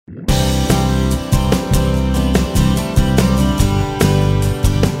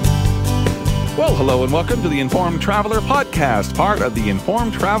Hello, and welcome to the Informed Traveler podcast, part of the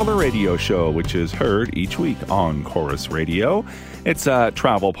Informed Traveler radio show, which is heard each week on Chorus Radio. It's a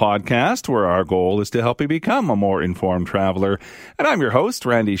travel podcast where our goal is to help you become a more informed traveler. And I'm your host,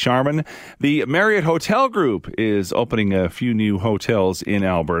 Randy Sharman. The Marriott Hotel Group is opening a few new hotels in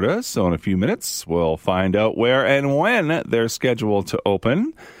Alberta, so in a few minutes we'll find out where and when they're scheduled to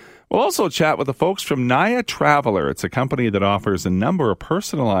open. We'll also chat with the folks from Naya Traveler. It's a company that offers a number of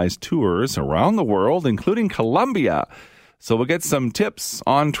personalized tours around the world, including Colombia. So we'll get some tips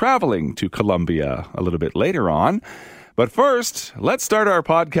on traveling to Colombia a little bit later on. But first, let's start our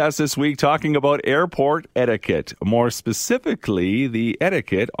podcast this week talking about airport etiquette, more specifically the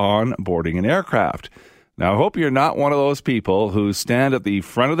etiquette on boarding an aircraft. Now, I hope you're not one of those people who stand at the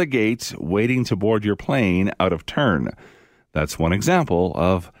front of the gate waiting to board your plane out of turn. That's one example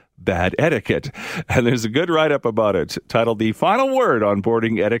of bad etiquette. And there's a good write-up about it titled The Final Word on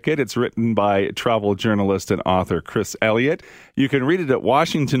Boarding Etiquette. It's written by travel journalist and author Chris Elliott. You can read it at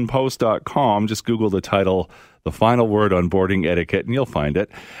WashingtonPost.com. Just Google the title, The Final Word on Boarding Etiquette, and you'll find it.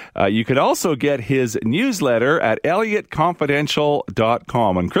 You can also get his newsletter at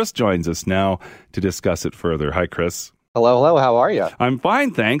ElliottConfidential.com. And Chris joins us now to discuss it further. Hi, Chris. Hello. How are you? I'm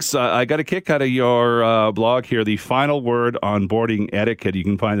fine, thanks. I got a kick out of your blog here, The Final Word on Boarding Etiquette. You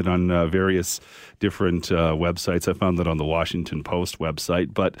can find it on various different websites. I found it on the Washington Post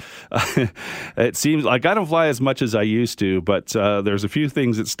website, but it seems like I don't fly as much as I used to, but there's a few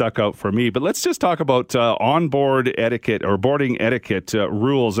things that stuck out for me. But let's just talk about onboard etiquette or boarding etiquette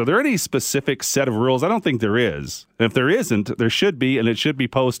rules. Are there any specific set of rules? I don't think there is. And if there isn't, there should be, and it should be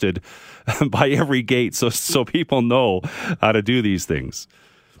posted by every gate so people know how to do these things.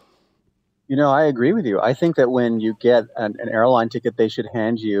 You know, I agree with you. I think that when you get an airline ticket, they should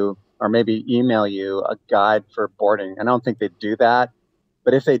hand you or maybe email you a guide for boarding. I don't think they'd do that.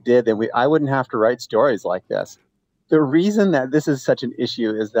 But if they did, then I wouldn't have to write stories like this. The reason that this is such an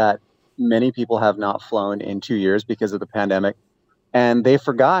issue is that many people have not flown in 2 years because of the pandemic, and they've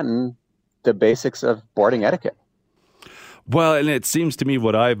forgotten the basics of boarding etiquette. Well, and it seems to me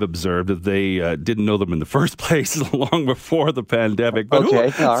what I've observed that they didn't know them in the first place long before the pandemic. But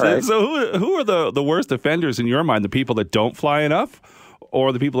okay, all right. So who are the worst offenders in your mind? The people that don't fly enough,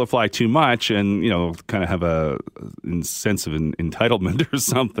 or the people that fly too much and, you know, kind of have a sense of entitlement or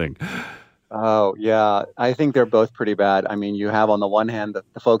something? Oh, yeah. I think they're both pretty bad. I mean, you have on the one hand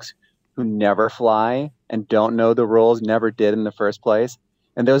the folks who never fly and don't know the rules, never did in the first place.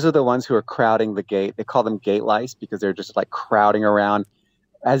 And those are the ones who are crowding the gate. They call them gate lice because they're just like crowding around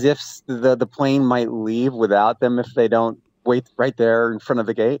as if the plane might leave without them if they don't wait right there in front of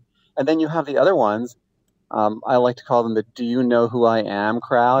the gate. And then you have the other ones. I like to call them the "Do you know who I am"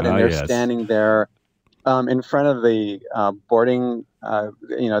 crowd, and they're standing there in front of the boarding,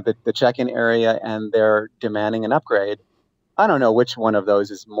 the check-in area, and they're demanding an upgrade. I don't know which one of those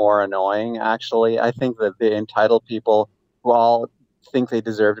is more annoying. Actually, I think that the entitled people who all think they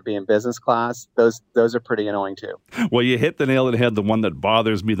deserve to be in business class, those are pretty annoying too. Well, you hit the nail on the head, the one that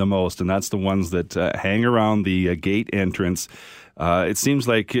bothers me the most, and that's the ones that hang around the gate entrance. It seems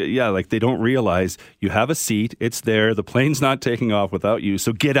like, like they don't realize you have a seat, it's there, the plane's not taking off without you,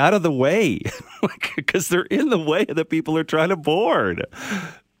 so get out of the way, because they're in the way that people are trying to board.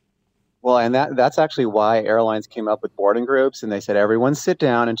 Well, and that's actually why airlines came up with boarding groups, and they said, everyone sit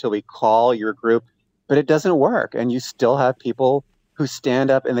down until we call your group, but it doesn't work, and you still have people who stand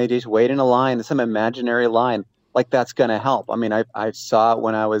up and they just wait in a line, some imaginary line, like that's going to help. I mean, I saw it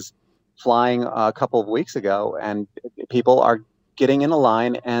when I was flying a couple of weeks ago, and people are getting in a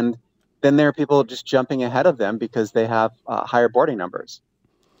line, and then there are people just jumping ahead of them because they have higher boarding numbers.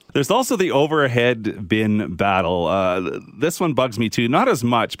 There's also the overhead bin battle. This one bugs me too, not as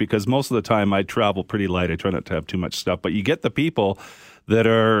much because most of the time I travel pretty light. I try not to have too much stuff, but you get the people that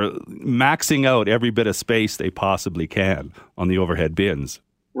are maxing out every bit of space they possibly can on the overhead bins.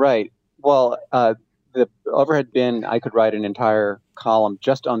 Right. Well, the overhead bin, I could write an entire column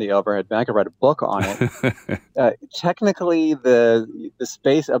just on the overhead bin. I could write a book on it. Technically, the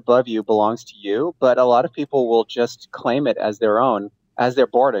space above you belongs to you, but a lot of people will just claim it as their own as they're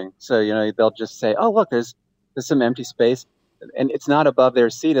boarding. So, you know, they'll just say, oh, look, there's some empty space, and it's not above their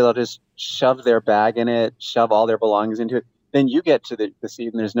seat. They'll just shove their bag in it, shove all their belongings into it. Then you get to the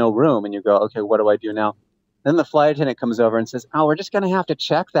seat and there's no room, and you go, okay, what do I do now? Then the flight attendant comes over and says, oh, we're just going to have to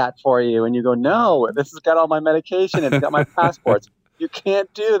check that for you. And you go, no, this has got all my medication. It's got my passports. You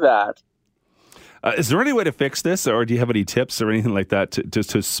can't do that. Is there any way to fix this, or do you have any tips or anything like that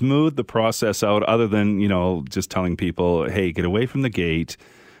to smooth the process out other than, you know, just telling people, hey, get away from the gate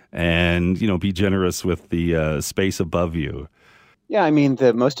and, you know, be generous with the space above you? Yeah, I mean,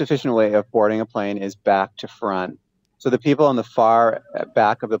 the most efficient way of boarding a plane is back to front. So the people on the far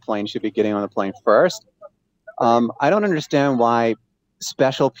back of the plane should be getting on the plane first. I don't understand why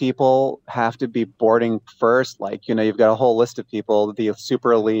special people have to be boarding first. Like, you've got a whole list of people, the super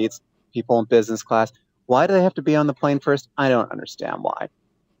elites, people in business class. Why do they have to be on the plane first? I don't understand why.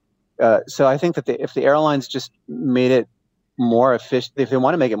 So I think that if the airlines just made it more efficient, if they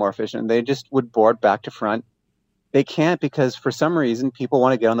want to make it more efficient, they just would board back to front. They can't because for some reason people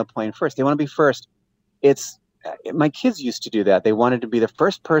want to get on the plane first. They want to be first. My kids used to do that. They wanted to be the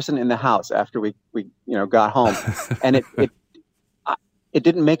first person in the house after we got home, and it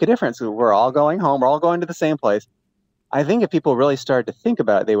didn't make a difference. We're all going home. We're all going to the same place. I think if people really started to think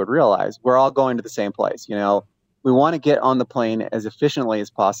about it, they would realize we're all going to the same place. We want to get on the plane as efficiently as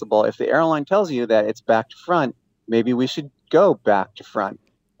possible. If the airline tells you that it's back to front, maybe we should go back to front.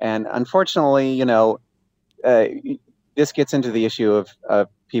 And unfortunately, this gets into the issue of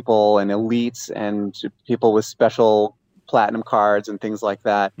people and elites and people with special platinum cards and things like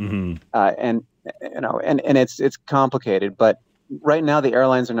that. Mm-hmm. And it's complicated. But right now, the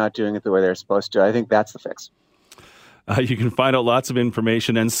airlines are not doing it the way they're supposed to. I think that's the fix. You can find out lots of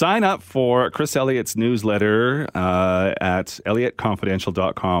information and sign up for Chris Elliott's newsletter at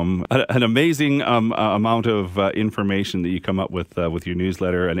elliottconfidential.com. An amazing amount of information that you come up with your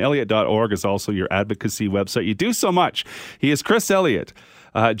newsletter. And Elliott.org is also your advocacy website. You do so much. He is Chris Elliott,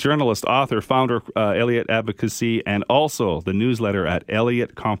 journalist, author, founder, Elliott Advocacy, and also the newsletter at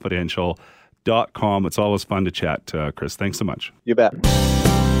elliottconfidential.com. It's always fun to chat, Chris. Thanks so much. You bet.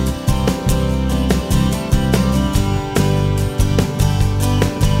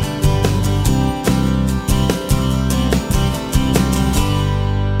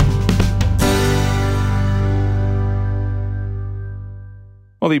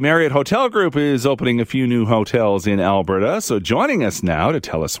 Well, the Marriott Hotel Group is opening a few new hotels in Alberta. So joining us now to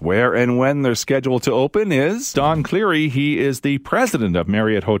tell us where and when they're scheduled to open is Don Cleary. He is the president of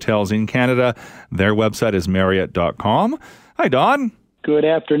Marriott Hotels in Canada. Their website is Marriott.com. Hi, Don. Good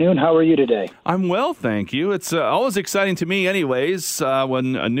afternoon. How are you today? I'm well, thank you. It's always exciting to me anyways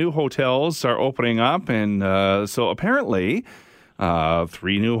when new hotels are opening up. And so apparently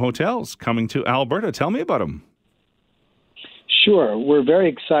 3 new hotels coming to Alberta. Tell me about them. Sure. We're very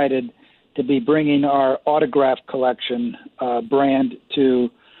excited to be bringing our Autograph Collection brand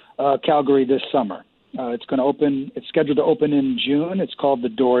to Calgary this summer. It's scheduled to open in June. It's called the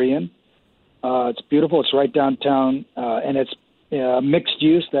Dorian. It's beautiful. It's right downtown, and it's mixed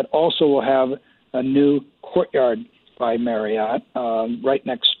use that also will have a new Courtyard by Marriott right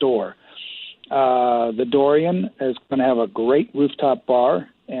next door. The Dorian is going to have a great rooftop bar,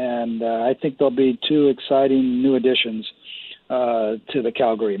 and I think there'll be 2 exciting new additions to the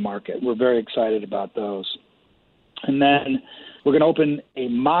Calgary market. We're very excited about those. And then we're going to open a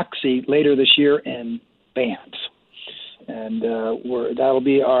Moxie later this year in Banff. And that'll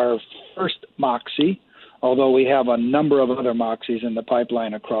be our first Moxie, although we have a number of other Moxies in the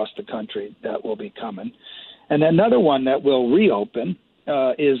pipeline across the country that will be coming. And another one that will reopen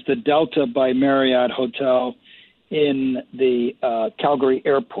is the Delta by Marriott Hotel in the Calgary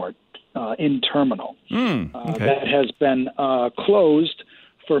Airport. In terminal. Okay. That has been closed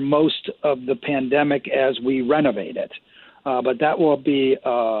for most of the pandemic as we renovate it. But that will be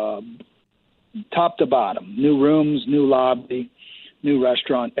top to bottom, new rooms, new lobby, new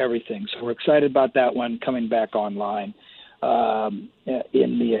restaurant, everything. So we're excited about that one coming back online in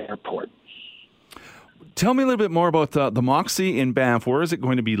the airport. Tell me a little bit more about the Moxie in Banff. Where is it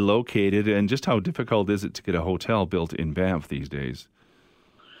going to be located, and just how difficult is it to get a hotel built in Banff these days?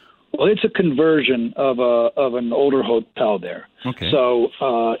 Well, it's a conversion of an older hotel there. Okay. So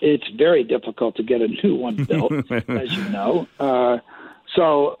it's very difficult to get a new one built, as you know.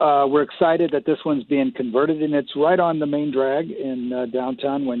 So we're excited that this one's being converted, and it's right on the main drag in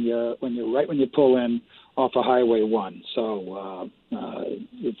downtown when you pull in off of Highway 1. So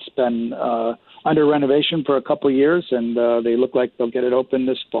it's been under renovation for a couple of years, and they look like they'll get it open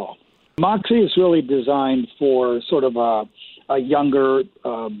this fall. Moxie is really designed for sort of a younger,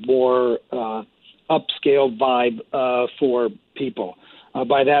 more upscale vibe for people.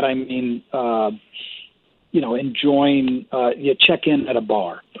 By that I mean, enjoying. You check in at a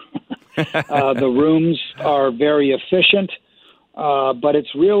bar. The rooms are very efficient, but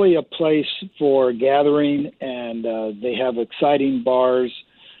it's really a place for gathering, and they have exciting bars.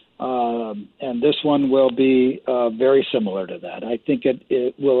 And this one will be very similar to that. I think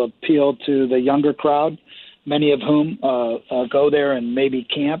it will appeal to the younger crowd, many of whom go there and maybe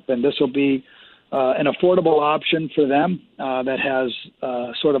camp, and this will be an affordable option for them that has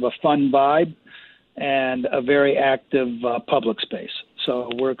sort of a fun vibe. and a very active public space. So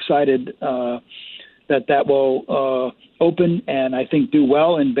we're excited that will open and I think do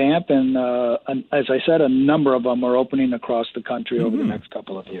well in Banff. And as I said, a number of them are opening across the country over the next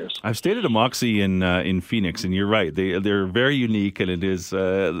couple of years. I've stayed at a Moxie in Phoenix, and you're right. They're very unique, and it is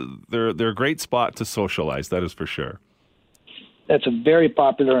they're a great spot to socialize. That is for sure. That's a very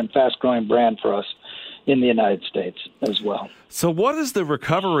popular and fast-growing brand for us in the United States as well. So what has the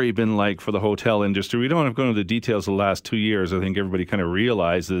recovery been like for the hotel industry? We don't have to go into the details of the last 2 years. I think everybody kind of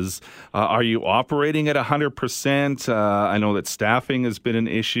realizes. Are you operating at 100%? I know that staffing has been an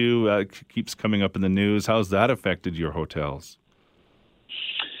issue. Keeps coming up in the news. How's that affected your hotels?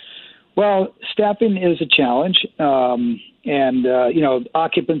 Well, staffing is a challenge.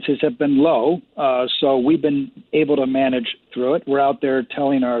 Occupancies have been low. So we've been able to manage through it. We're out there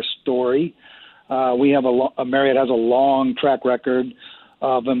telling our story. Marriott has a long track record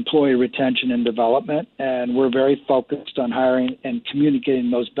of employee retention and development, and we're very focused on hiring and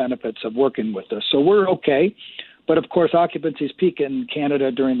communicating those benefits of working with us. So we're okay, but of course occupancies peak in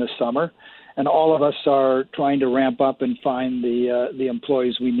Canada during the summer, and all of us are trying to ramp up and find the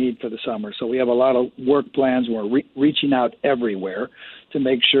employees we need for the summer. So we have a lot of work plans. We're reaching out everywhere to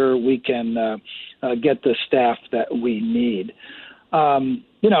make sure we can get the staff that we need.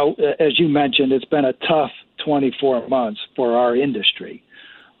 As you mentioned, it's been a tough 24 months for our industry.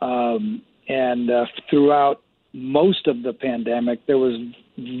 Throughout most of the pandemic, there was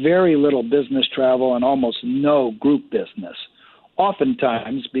very little business travel and almost no group business,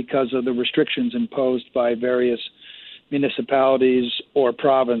 oftentimes because of the restrictions imposed by various municipalities or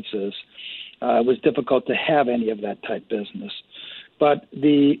provinces. It was difficult to have any of that type business. But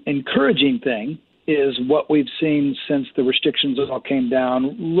the encouraging thing is what we've seen since the restrictions all came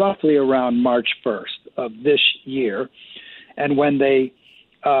down roughly around March 1st of this year. And when the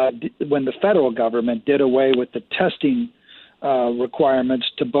federal government did away with the testing requirements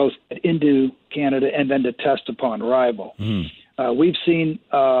to both get into Canada and then to test upon arrival, we've seen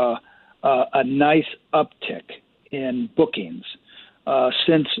a nice uptick in bookings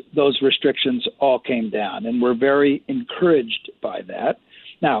since those restrictions all came down. And we're very encouraged by that.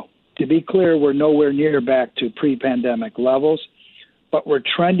 Now, to be clear, we're nowhere near back to pre-pandemic levels, but we're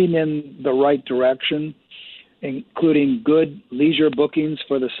trending in the right direction, including good leisure bookings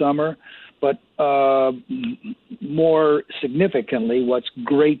for the summer. But more significantly, what's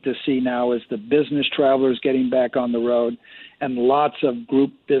great to see now is the business travelers getting back on the road and lots of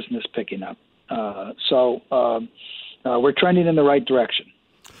group business picking up. So we're trending in the right direction.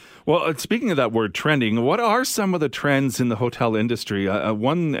 Well, speaking of that word trending, what are some of the trends in the hotel industry?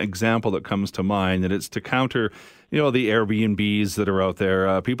 One example that comes to mind, that it's to counter, the Airbnbs that are out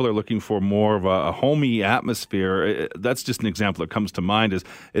there. People are looking for more of a homey atmosphere. That's just an example that comes to mind.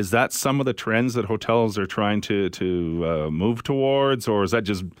 Is that some of the trends that hotels are trying to move towards, or is that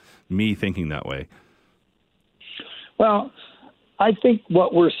just me thinking that way? Well, I think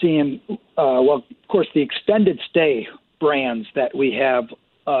what we're seeing, of course, the extended stay brands that we have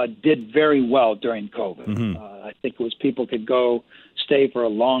did very well during COVID. I think it was people could go stay for a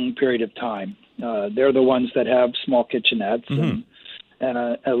long period of time. They're the ones that have small kitchenettes and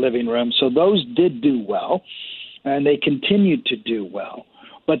a living room. So those did do well, and they continued to do well.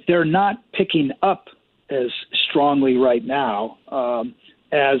 But they're not picking up as strongly right now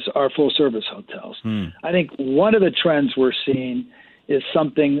as our full-service hotels. I think one of the trends we're seeing is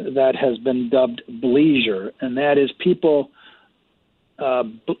something that has been dubbed bleisure, and that is people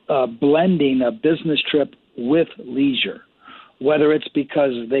blending a business trip with leisure, whether it's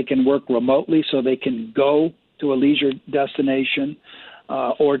because they can work remotely so they can go to a leisure destination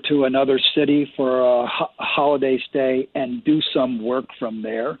or to another city for a holiday stay and do some work from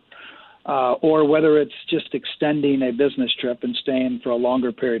there, or whether it's just extending a business trip and staying for a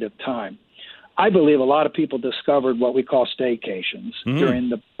longer period of time. I believe a lot of people discovered what we call staycations during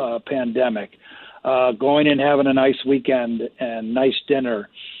the pandemic. Going and having a nice weekend and nice dinner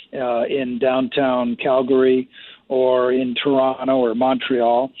in downtown Calgary or in Toronto or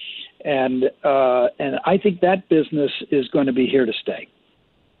Montreal. And I think that business is going to be here to stay.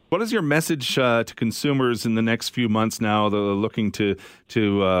 What is your message to consumers in the next few months now that are looking to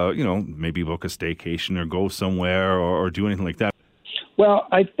maybe book a staycation or go somewhere or do anything like that? Well,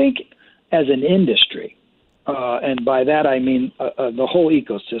 I think as an industry, and by that I mean the whole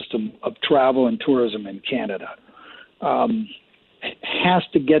ecosystem of travel and tourism in Canada, has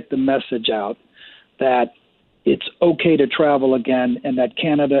to get the message out that it's okay to travel again and that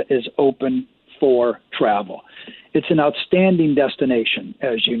Canada is open for travel. It's an outstanding destination,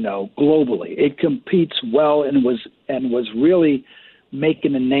 as you know, globally. It competes well and was really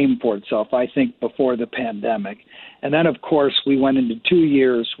making a name for itself, I think, before the pandemic. And then, of course, we went into 2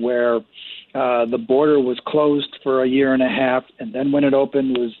 years where the border was closed for a year and a half, and then when it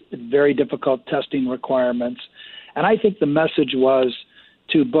opened, it was very difficult testing requirements. And I think the message was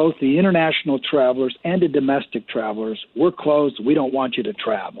to both the international travelers and to domestic travelers, we're closed, we don't want you to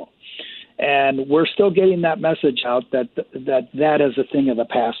travel. And we're still getting that message out that is a thing of the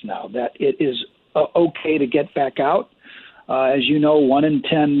past now, that it is okay to get back out. As you know, 1 in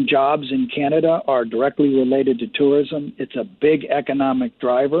 10 jobs in Canada are directly related to tourism. It's a big economic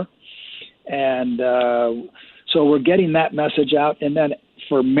driver. And so we're getting that message out. And then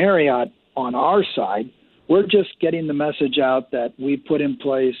for Marriott on our side, we're just getting the message out that we put in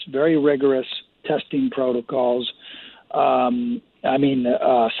place very rigorous testing protocols,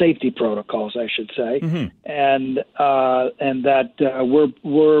 safety protocols, I should say, and that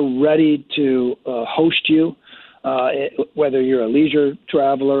we're ready to host you, whether you're a leisure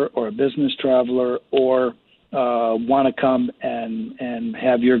traveler or a business traveler or want to come and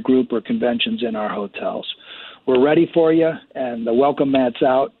have your group or conventions in our hotels. We're ready for you, and the welcome mat's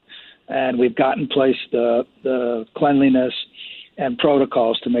out, and we've got in place the cleanliness and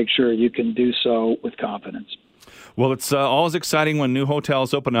protocols to make sure you can do so with confidence. Well, it's always exciting when new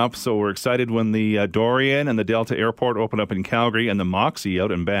hotels open up, so we're excited when the Dorian and the Delta Airport open up in Calgary and the Moxie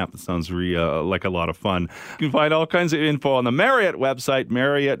out in Banff. That sounds like a lot of fun. You can find all kinds of info on the Marriott website,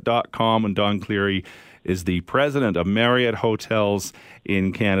 Marriott.com, and Don Cleary is the president of Marriott Hotels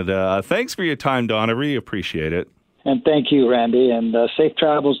in Canada. Thanks for your time, Don. I really appreciate it. And thank you, Randy, and safe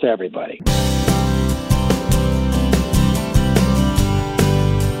travels to everybody.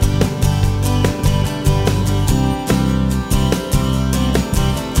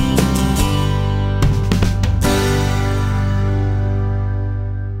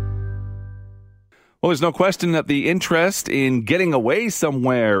 Well, there's no question that the interest in getting away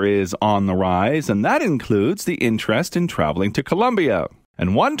somewhere is on the rise, and that includes the interest in traveling to Colombia.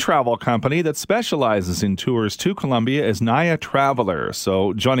 And one travel company that specializes in tours to Colombia is Naya Traveler.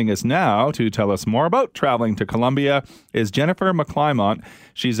 So joining us now to tell us more about traveling to Colombia is Jennifer McClymont.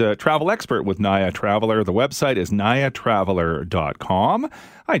 She's a travel expert with Naya Traveler. The website is nayatraveler.com.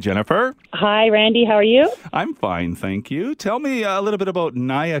 Hi, Jennifer. Hi, Randy. How are you? I'm fine, thank you. Tell me a little bit about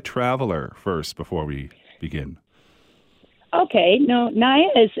Naya Traveler first before we begin. Okay. No, Naya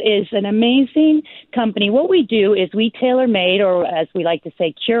is an amazing company. What we do is we tailor-made, or as we like to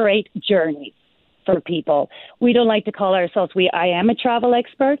say, curate journeys for people. We don't like to call ourselves, I am a travel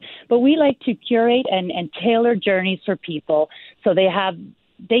expert, but we like to curate and tailor journeys for people so they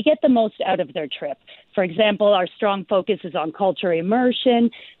get the most out of their trip. For example, our strong focus is on culture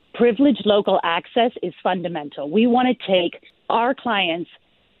immersion. Privileged local access is fundamental. We want to take our clients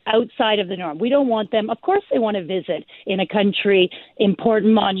outside of the norm. We don't want them, of course they want to visit in a country,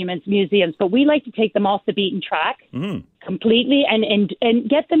 important monuments, museums, but we like to take them off the beaten track completely and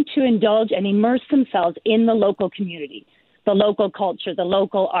get them to indulge and immerse themselves in the local community, the local culture, the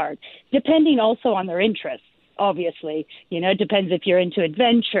local art, depending also on their interests, obviously. It depends if you're into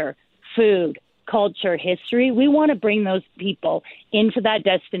adventure, food, culture, history. We want to bring those people into that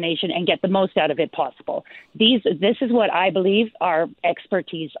destination and get the most out of it possible. This is what I believe our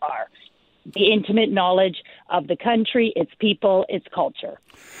expertise are. The intimate knowledge of the country, its people, its culture.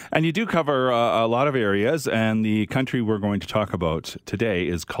 And you do cover a lot of areas, and the country we're going to talk about today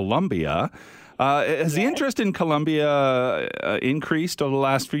is Colombia. Has the interest in Colombia increased over the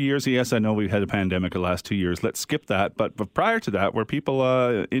last few years? Yes, I know we've had a pandemic the last 2 years. Let's skip that. But prior to that, were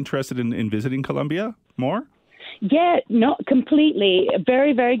people interested in visiting Colombia more? Yeah, no, completely. A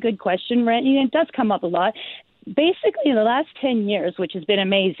very, very good question, Randy. It does come up a lot. Basically, in the last 10 years, which has been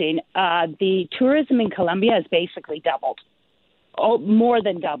amazing, the tourism in Colombia has basically doubled. More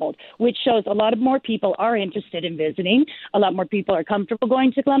than doubled, which shows a lot of more people are interested in visiting. A lot more people are comfortable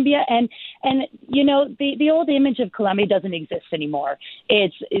going to Colombia. And the old image of Colombia doesn't exist anymore.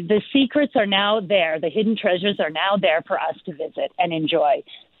 The secrets are now there. The hidden treasures are now there for us to visit and enjoy.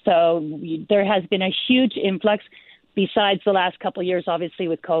 So there has been a huge influx, besides the last couple of years, obviously,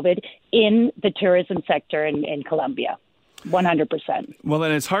 with COVID, in the tourism sector in Colombia. 100%. Well,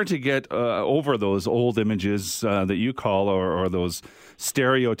 then it's hard to get over those old images that you call or those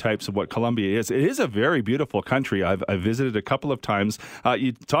stereotypes of what Colombia is. It is a very beautiful country. I've visited a couple of times.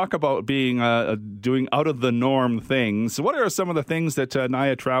 You talk about being doing out of the norm things. What are some of the things that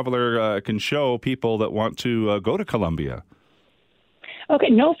Naya Traveler can show people that want to go to Colombia? Okay,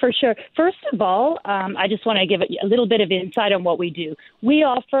 no, for sure. First of all, I just want to give a little bit of insight on what we do. We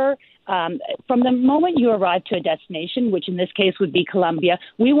offer, from the moment you arrive to a destination, which in this case would be Colombia,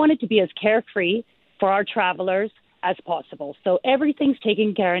 we want it to be as carefree for our travelers as possible. So everything's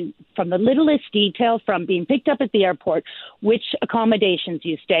taken care of from the littlest detail, from being picked up at the airport, which accommodations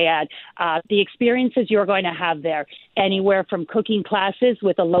you stay at, the experiences you're going to have there, anywhere from cooking classes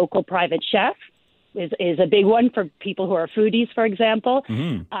with a local private chef is a big one for people who are foodies, for example.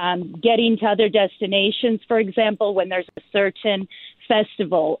 Getting to other destinations, for example, when there's a certain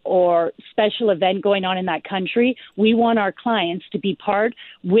festival or special event going on in that country, we want our clients to be part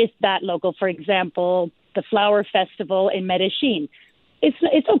with that local. For example, the flower festival in Medellin.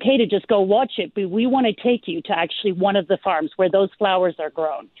 It's okay to just go watch it, but we want to take you to actually one of the farms where those flowers are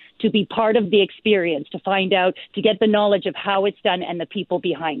grown, to be part of the experience, to find out, to get the knowledge of how it's done and the people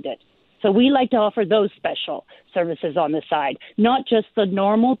behind it. So we like to offer those special services on the side, not just the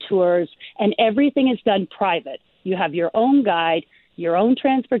normal tours, and everything is done private. You have your own guide, your own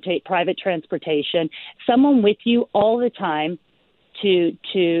private transportation, someone with you all the time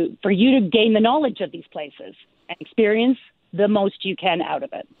for you to gain the knowledge of these places and experience the most you can out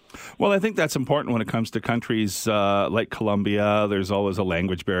of it. Well, I think that's important when it comes to countries like Colombia. There's always a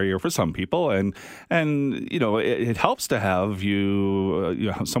language barrier for some people, and you know it helps to have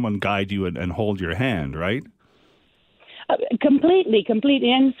have someone guide you and hold your hand, right? Completely.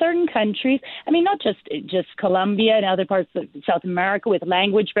 In certain countries, I mean, not just Colombia and other parts of South America with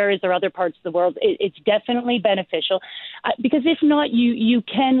language barriers or other parts of the world, it's definitely beneficial because if not, you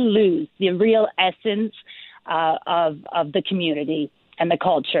can lose the real essence of the community and the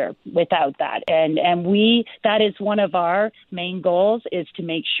culture without that. And that is one of our main goals, is to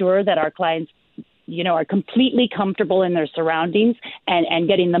make sure that our clients, are completely comfortable in their surroundings and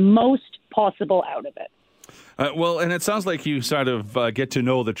getting the most possible out of it. Well, and it sounds like you sort of get to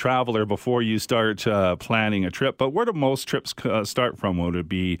know the traveler before you start planning a trip. But where do most trips start from? Would it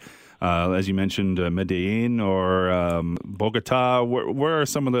be, as you mentioned, Medellin or Bogota? Where are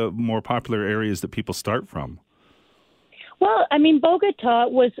some of the more popular areas that people start from? Well, I mean, Bogota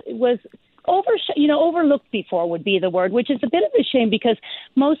was overlooked before would be the word, which is a bit of a shame because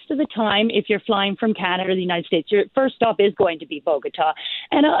most of the time, if you're flying from Canada or the United States, your first stop is going to be Bogota.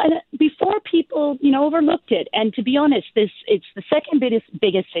 And before people, overlooked it. And to be honest, it's the second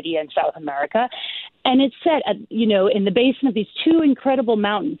biggest city in South America. And it's set at, in the basin of these two incredible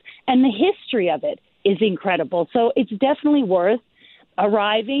mountains. And the history of it is incredible. So it's definitely worth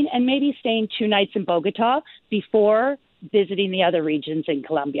arriving and maybe staying 2 nights in Bogota before visiting the other regions in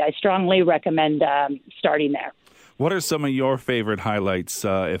Colombia. I strongly recommend starting there. What are some of your favorite highlights?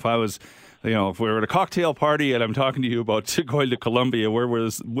 If I was, if we were at a cocktail party and I'm talking to you about going to Colombia,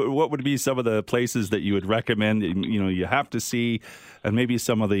 what would be some of the places that you would recommend, you have to see, and maybe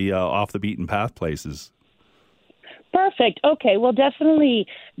some of the off the beaten path places? Perfect. Okay. Well, definitely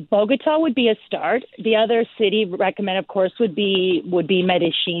Bogota would be a start. The other city recommend, of course, would be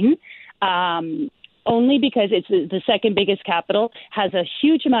Medellin. Only because it's the second biggest capital, has a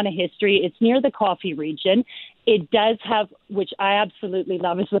huge amount of history. It's near the coffee region. It does have, which I absolutely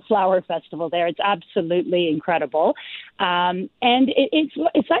love, is the flower festival there. It's absolutely incredible. And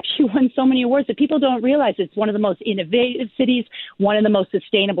it's actually won so many awards that people don't realize. It's one of the most innovative cities, one of the most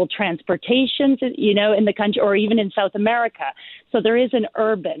sustainable transportations, in the country, or even in South America. So there is an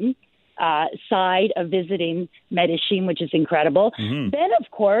urban side of visiting Medellin, which is incredible. Mm-hmm. Then, of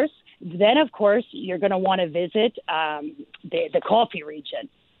course, you're going to want to visit the coffee region.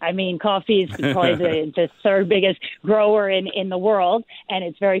 I mean, coffee is probably the third biggest grower in the world, and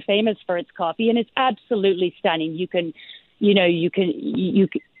it's very famous for its coffee, and it's absolutely stunning. And I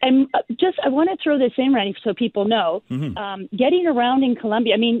want to throw this in, Randy, so people know, mm-hmm. Getting around in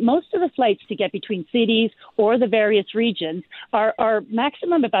Colombia, I mean, most of the flights to get between cities or the various regions are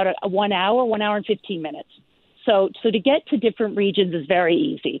maximum about 1 hour, 1 hour and 15 minutes. So to get to different regions is very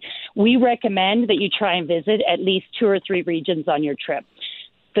easy. We recommend that you try and visit at least 2 or 3 regions on your trip.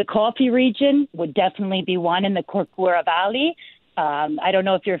 The coffee region would definitely be one in the Corcura Valley. I don't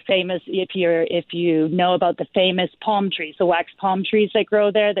know if you're famous, if you know about the famous palm trees, the wax palm trees that grow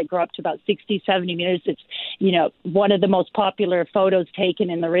there, that grow up to about 60, 70 meters. It's, one of the most popular photos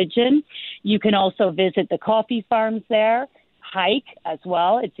taken in the region. You can also visit the coffee farms there, hike as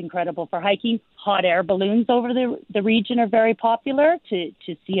well. It's incredible for hiking. Hot air balloons over the region are very popular to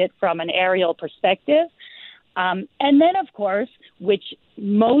see it from an aerial perspective. And then, of course, which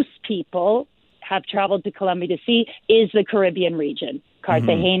most people have traveled to Colombia to see, is the Caribbean region,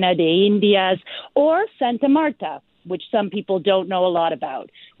 Cartagena de Indias, or Santa Marta, which some people don't know a lot about,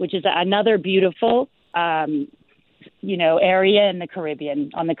 which is another beautiful, area in the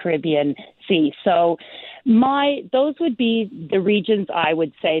Caribbean, on the Caribbean Sea. So those would be the regions I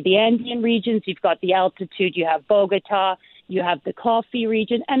would say. The Andean regions, you've got the altitude, you have Bogota, you have the coffee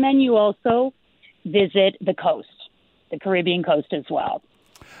region, and then you also visit the coast. the Caribbean coast as well.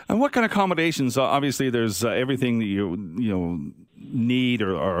 And what kind of accommodations? Obviously, there's everything that you need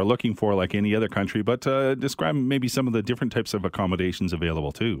or are looking for, like any other country. But describe maybe some of the different types of accommodations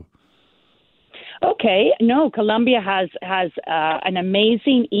available too. Okay, no, Colombia has an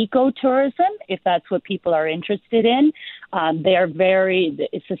amazing ecotourism, if that's what people are interested in.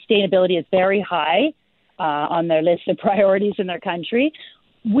 Sustainability is very high on their list of priorities in their country.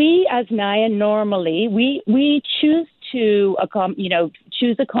 We, as Naya, normally we choose to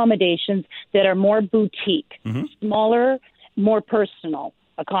choose accommodations that are more boutique, smaller, more personal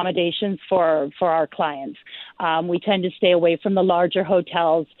accommodations for our clients. We tend to stay away from the larger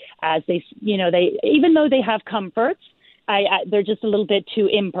hotels, as they even though they have comforts, they're just a little bit too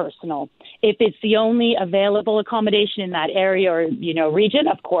impersonal. If it's the only available accommodation in that area or region,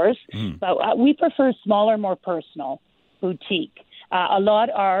 of course, but we prefer smaller, more personal, boutique. A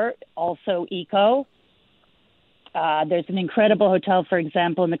lot are also eco. There's an incredible hotel, for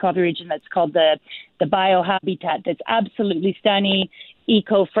example, in the Colombia region that's called the Biohabitat. That's absolutely stunning,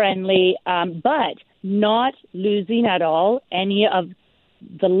 eco-friendly, but not losing at all any of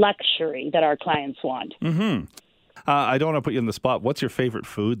the luxury that our clients want. Mm-hmm. I don't want to put you on the spot. What's your favorite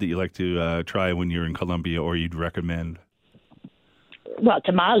food that you like to try when you're in Colombia, or you'd recommend? Well,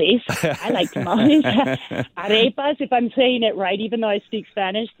 tamales. I like tamales. Arepas, if I'm saying it right, even though I speak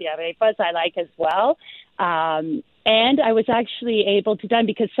Spanish, the arepas I like as well. And I was actually able to dine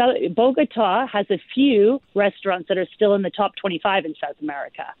because Bogota has a few restaurants that are still in the top 25 in South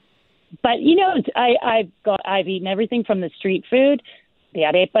America. But I've eaten everything from the street food, the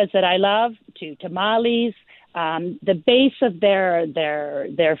arepas that I love, to tamales. The base of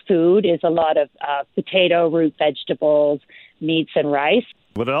their food is a lot of potato, root vegetables, meats, and rice.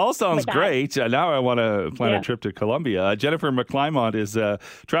 Well, it all sounds great. Now I want to plan a trip to Colombia. Jennifer McClymont is a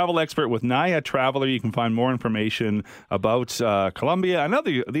travel expert with Naya Traveler. You can find more information about Colombia and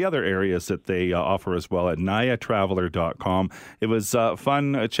the other areas that they offer as well at nayatraveler.com. It was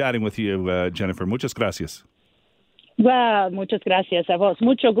fun chatting with you, Jennifer. Muchas gracias. Well, muchas gracias a vos.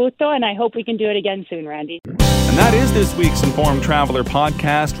 Mucho gusto, and I hope we can do it again soon, Randy. And that is this week's Informed Traveler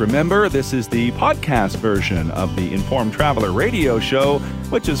podcast. Remember, this is the podcast version of the Informed Traveler radio show,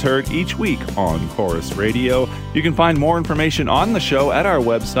 which is heard each week on Chorus Radio. You can find more information on the show at our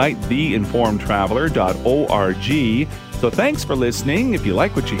website, theinformedtraveler.org. So thanks for listening. If you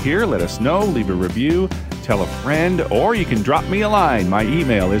like what you hear, let us know. Leave a review, tell a friend, or you can drop me a line. My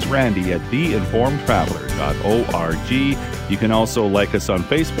email is randy@theinformedtraveler.org. You can also like us on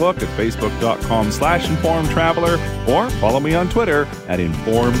Facebook at facebook.com/informedtraveler, or follow me on Twitter at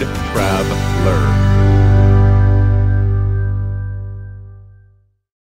informedtraveler.